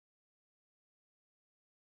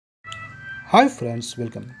Hi friends,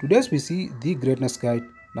 welcome. Today's we see The Greatness Guide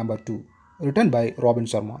number 2, written by Robin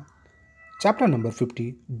Sharma. Chapter number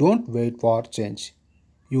 50, Don't Wait for Change.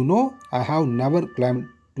 You know, I have never claimed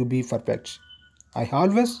to be perfect. I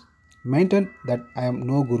always maintain that I am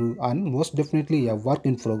no guru and most definitely a work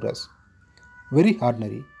in progress. Very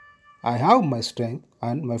ordinary. I have my strength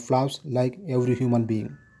and my flaws like every human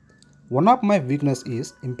being. One of my weakness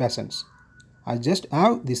is impatience. I just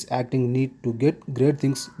have this acting need to get great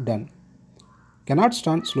things done. Cannot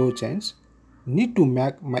stand slow change, need to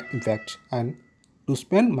make my impact and to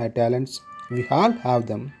spend my talents. We all have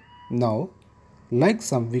them. Now, like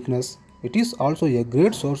some weakness, it is also a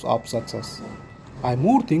great source of success. I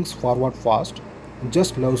move things forward fast,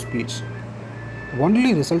 just love speed.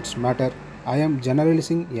 Only results matter. I am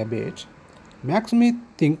generalizing a bit. Makes me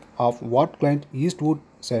think of what Clint Eastwood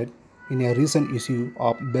said in a recent issue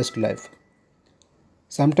of Best Life.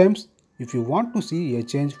 Sometimes, if you want to see a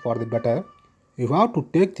change for the better, you have to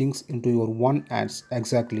take things into your own hands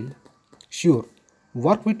exactly. Sure,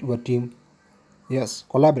 work with your team. Yes,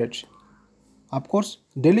 collaborate. Of course,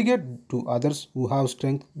 delegate to others who have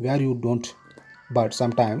strength where you don't. But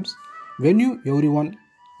sometimes, when everyone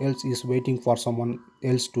else is waiting for someone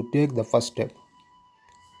else to take the first step,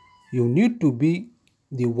 you need to be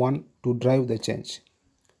the one to drive the change.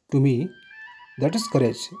 To me, that is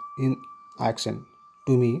courage in action.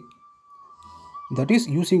 To me, that is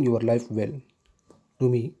using your life well. To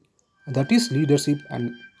me, that is leadership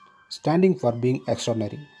and standing for being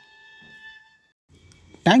extraordinary.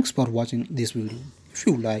 Thanks for watching this video. If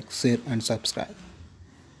you like, share and subscribe.